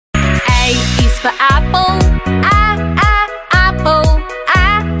is for apple. Apple.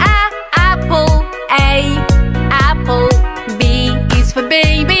 Apple. Apple. B is for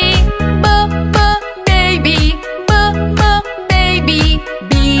baby. Baby. Baby.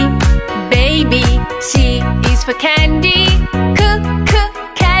 B, baby. C is for candy.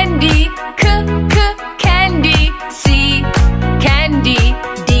 Candy. Candy. C, candy.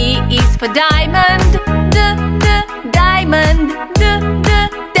 D is for diamond. Diamond.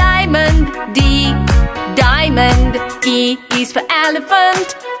 Diamond. D, diamond. E is for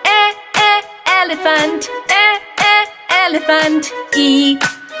elephant. Elephant. Elephant. E,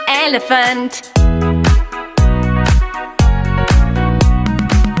 elephant.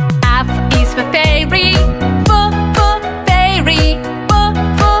 F is for fairy. Fairy.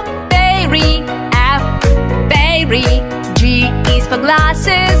 Fairy. F, fairy. G is for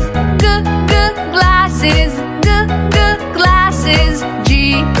glasses. Glasses. Glasses.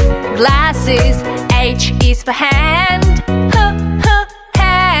 G, glasses. H is for hand.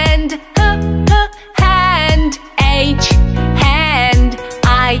 Hand. Hand. H, hand.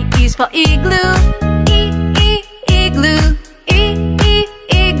 I is for igloo. Igloo.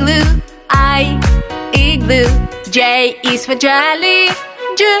 Igloo. I, igloo. J is for jelly.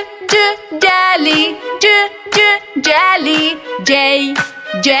 Jelly. Jelly. J,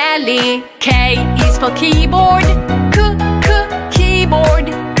 jelly. K is for keyboard. Keyboard.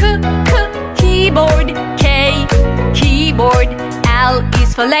 Keyboard. K, keyboard. L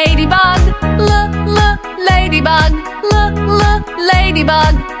is for ladybug. Ladybug.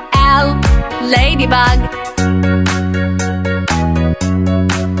 Ladybug. L, ladybug.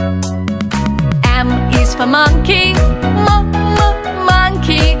 M is for monkey.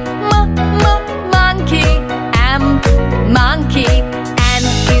 Monkey. Monkey. M, monkey. N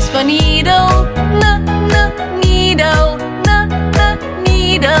is for needle. Needle.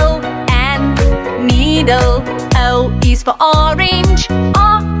 Needle. N, needle. O is for orange.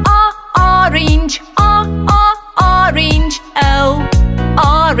 Orange. Orange. O,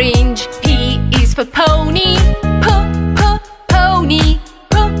 orange. P is for pony. Pony.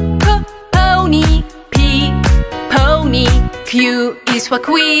 Pony. P, pony. Q is for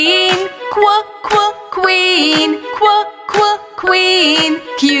queen. Queen. Queen.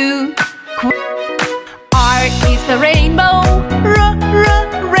 Q. R is for rainbow.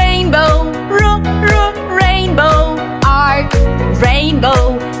 Rainbow. Rainbow. R,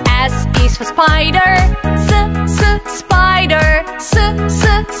 rainbow. S is for spider. Spider.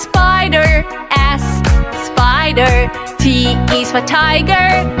 Spider. S, spider. T is for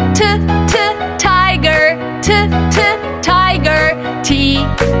tiger. Tiger. Tiger. T,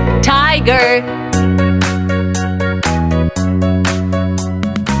 tiger.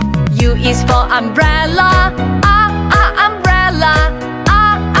 U is for umbrella. Umbrella.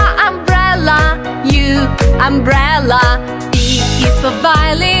 Umbrella. U, umbrella. V is for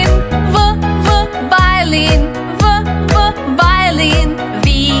violin. Violin. Violin. V,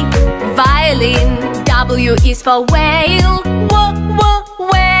 violin. W is for whale.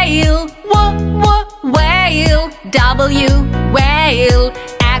 Whale. Whale. W, whale.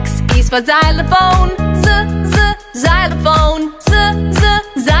 X is for xylophone. Xylophone.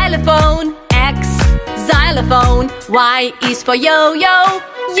 Xylophone. X, xylophone. Y is for yo-yo.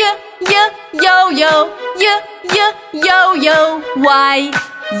 Yo-yo. Yo-yo. Y,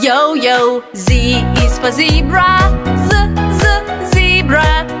 yo-yo. Z is for zebra.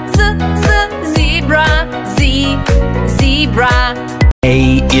 Zebra. Zebra. Z, zebra.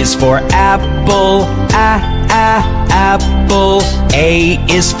 A is for apple. Apple. A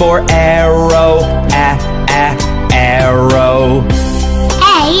is for arrow. Arrow.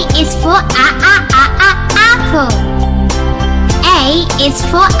 A is for apple. A is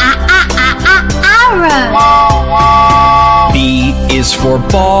for arrow. B is for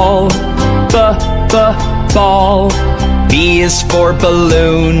ball. Ball. B is for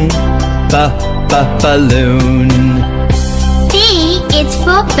balloon. Balloon. B is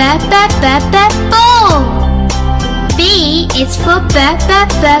for ball. B is for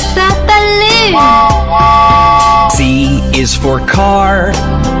balloon. C is for car.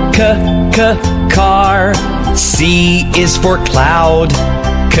 Car. C is for cloud.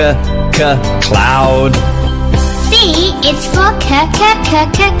 Cloud. C is for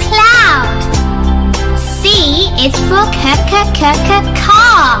cloud. C is for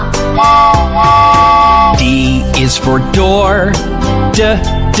car. D is for door.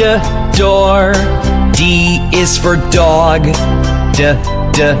 Door. D is for dog.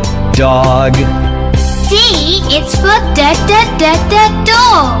 Dog. D is for dog.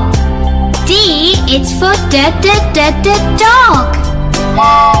 D is for dog.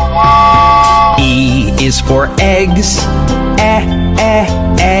 is for eggs,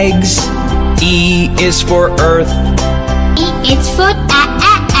 eggs. E is for earth. E is for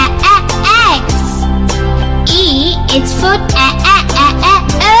eggs. E is for earth.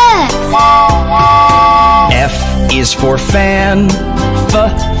 F is for fan,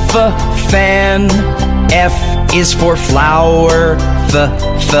 fan. F is for flower,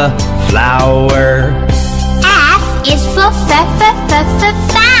 flower. F is for fan.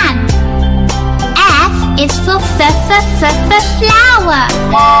 F is for flower.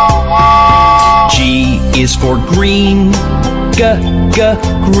 G is for green,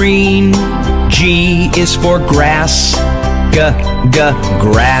 green. G is for grass,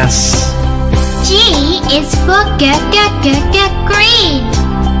 grass. G is for green.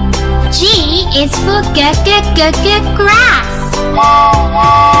 G is for grass.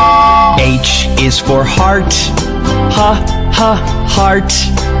 H is for heart, heart.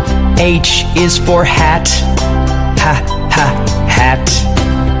 H is for hat, hat.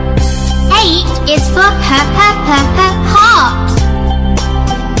 H is for heart.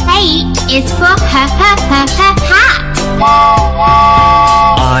 H is for hat.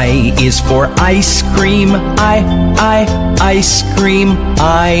 I is for ice cream, ice cream.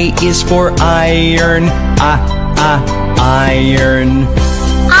 I is for iron, iron.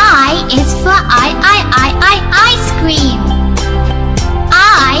 I is for ice cream.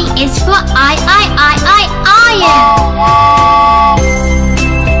 I is for iron.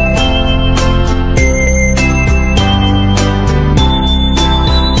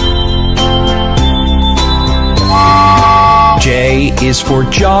 J is for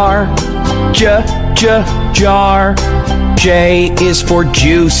jar, jar. J is for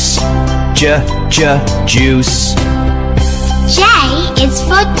juice, juice. J is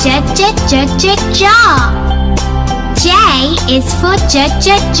for jar. J is for juice.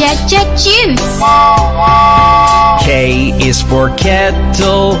 K is for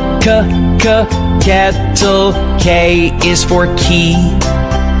kettle, kettle. K is for key,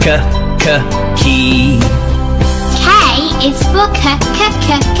 key. K is for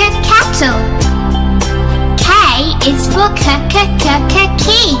kettle. K is for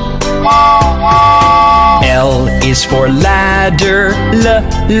key. L is for ladder,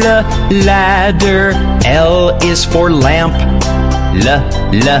 ladder. L is for lamp,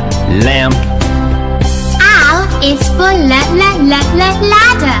 lamp. L is for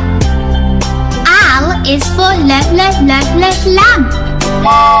ladder. L is for lamp.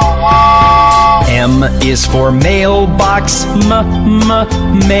 M is for mailbox,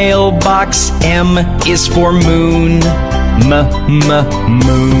 mailbox. M is for moon,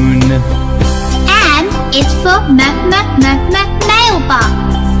 moon. M is for mailbox.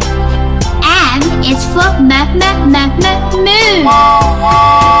 M is for moon.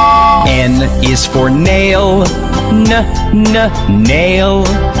 N is for nail, nail.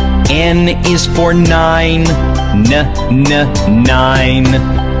 N is for nine, nine.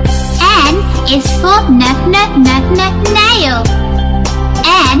 N is for nail.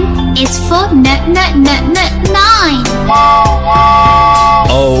 N is for nine.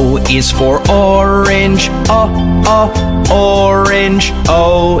 O is for orange, orange.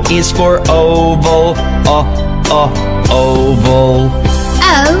 O is for oval, oval. O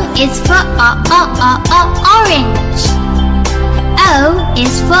is for orange. O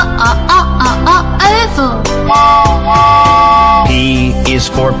is for oval. P is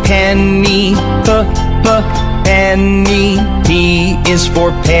for penny, penny. P is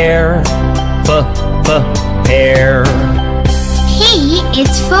for pear, pear. P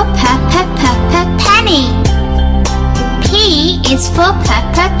is for penny. P is for pear.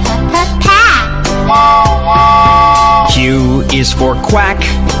 Q is for quack,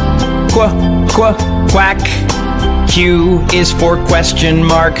 quack. Q is for question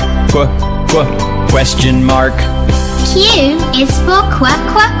mark, question mark. Q is for quack.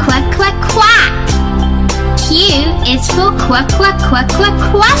 Q is for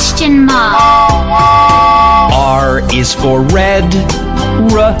question mark. R is for red,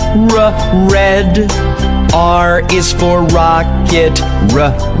 red. R is for rocket,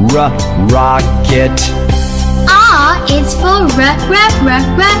 rocket. R is for red.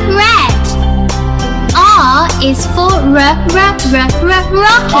 R is for rocket.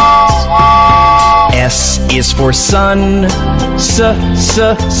 S is for sun,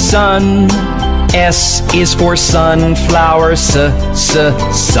 sun. S is for sunflower,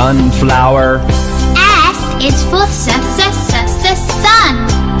 sunflower. S is for sun.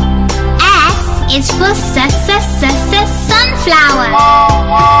 S is for sunflower.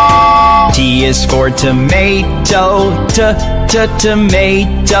 T is for tomato,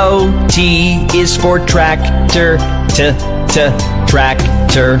 tomato. T is for tractor,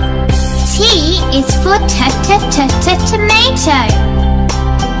 tractor. T is for tomato.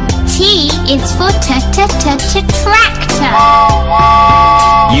 T is for tractor.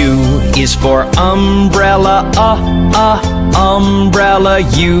 U is for umbrella, umbrella.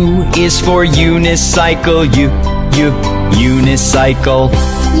 U is for unicycle, unicycle.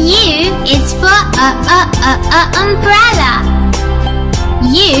 U is for umbrella.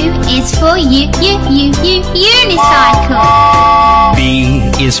 U is for unicycle. V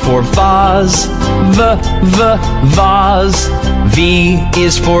is for vase, vase. V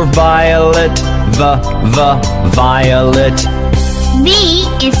is for violet, violet. V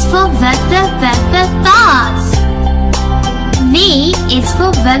is for vase. V is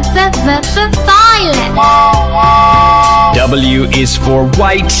for violet. W is for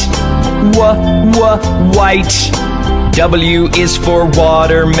white, white. W is for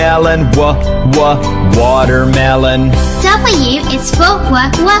watermelon, watermelon. W is for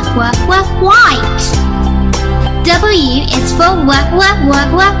white. W is for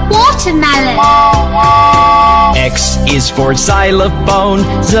watermelon. X is for xylophone,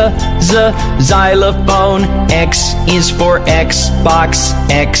 xylophone. X is for Xbox,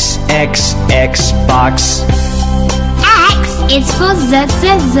 Xbox. X is for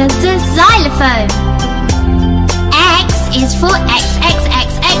xylophone. X is for Xbox.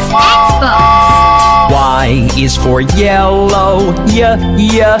 Y is for yellow,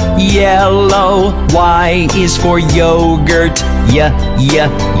 yellow. Y is for yogurt,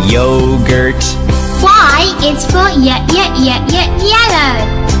 yogurt. Y is for yellow.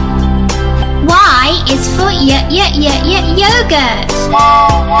 Y is for yogurt.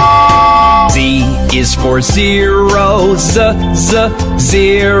 Z is for zero,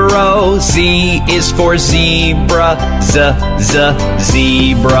 zero. Z is for zebra,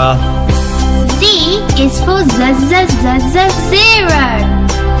 zebra. Z is for zero.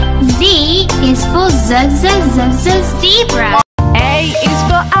 Z is for zebra. A is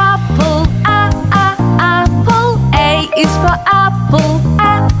for apple, apple. A is for apple,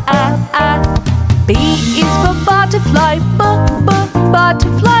 B is for butterfly,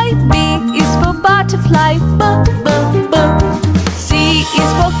 butterfly. B is for butterfly, C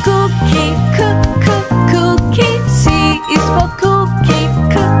is for cookie, cookie. C is for cookie,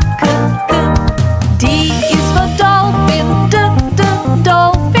 D is for dolphin,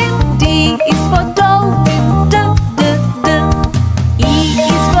 dolphin. D is for dolphin, E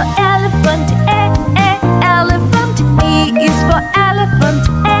is for elephant, elephant. E is for elephant,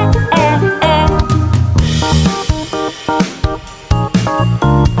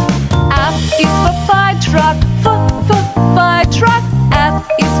 F is for fire truck, fire truck. F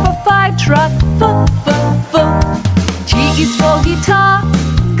is for fire truck, G is for guitar,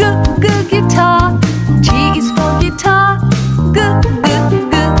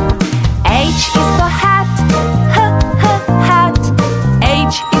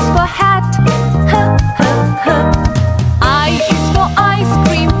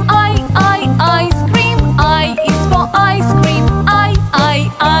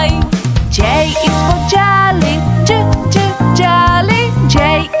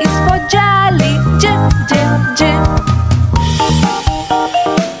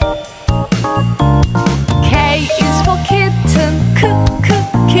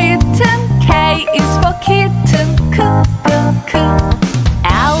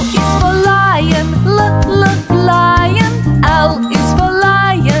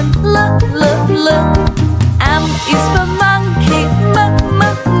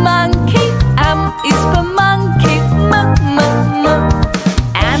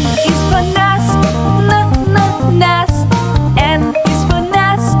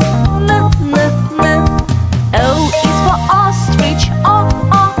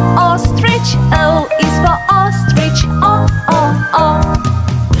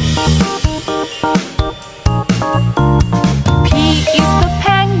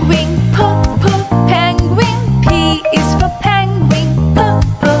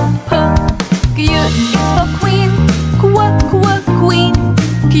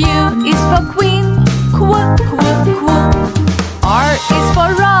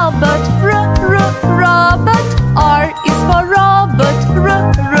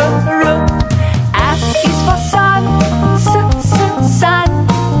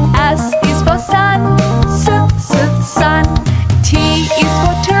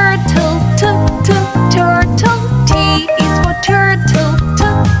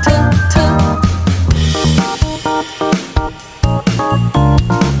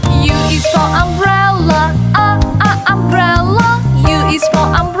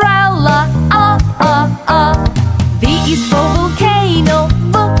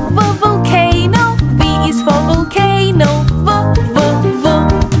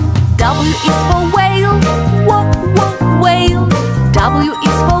 W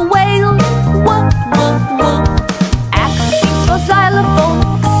is for whale, w. X is for xylophone,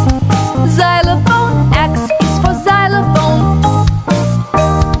 xylophone. X is for xylophone.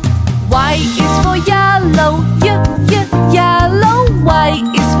 Y is for yellow, yellow. Y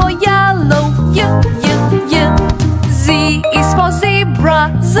is for yellow, y. Z is for zebra,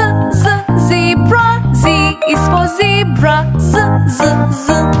 zebra. Z is for zebra, z.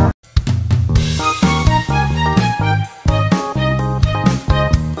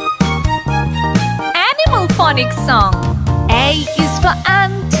 Animal phonics song. A is for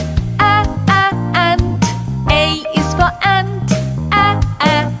ant, ant. A is for ant,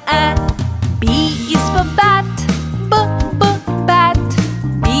 B is for bat, bat.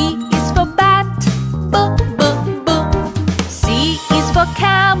 B is for bat, b. C is for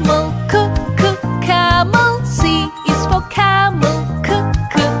camel, camel. C is for camel, k.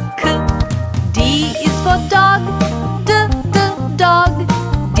 D is for dog, dog.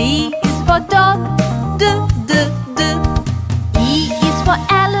 D is for dog, d. E is for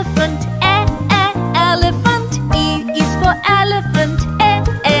elephant, elephant. E is for elephant,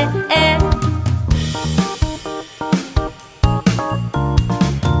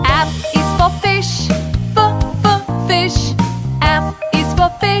 F is for fish, fish. F is for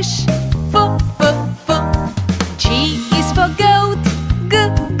fish, f. G is for goat,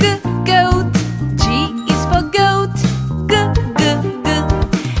 goat. G is for goat, g.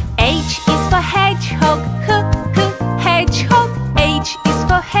 H is for hedgehog, hedgehog. H is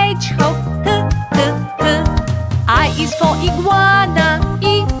for hedgehog, I is for iguana,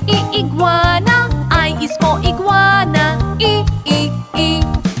 iguana. I is for iguana, e.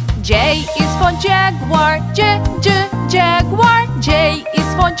 J is for jaguar, jaguar. J is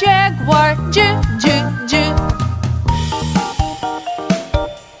for jaguar, j.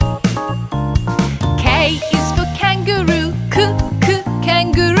 K is for kangaroo,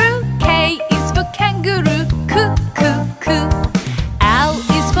 kangaroo. K is for kangaroo, k. L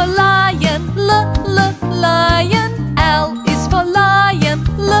is for lion, lion. L is for lion,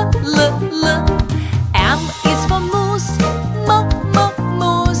 l. M is for moose,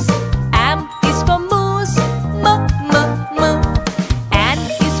 moose. M is for moose, m. N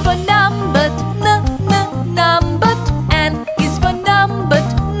is for numbered, numbered. N is for numbered,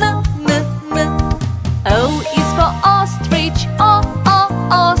 n. O is for ostrich,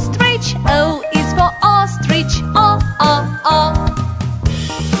 ostrich. O is for ostrich, o.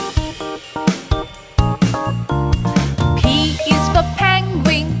 P is for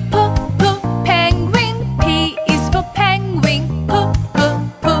penguin, penguin. P is for penguin, p.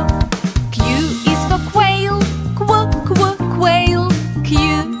 Q is for quail, quail. Q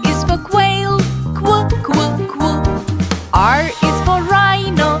is for quail, qu. R is for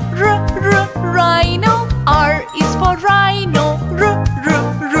rhino, rhino. R is for rhino, r.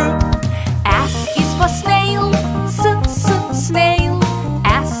 S is for snail, snail.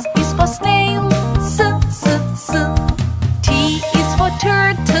 S is for snail, s. T is for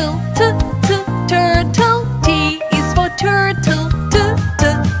turtle, turtle. T is for turtle, t.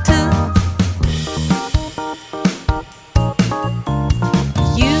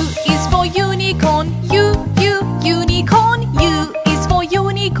 U is for unicorn, unicorn. U is for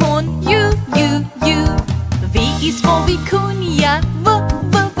unicorn, u. V is for vicuña,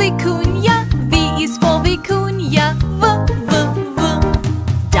 vicuña. V is for vicuña, v.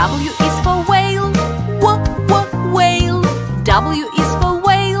 W is for whale, whale. W is for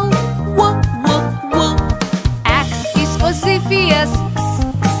whale, w. X is for Zephyrs,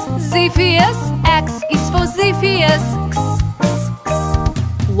 Zephyrs. X is for Zephyrs,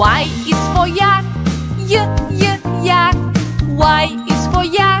 Y is for yak, yak. Y is for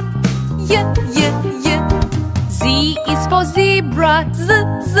yak, y. Z is for zebra,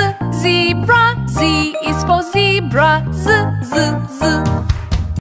 zebra. Z is for zebra, z.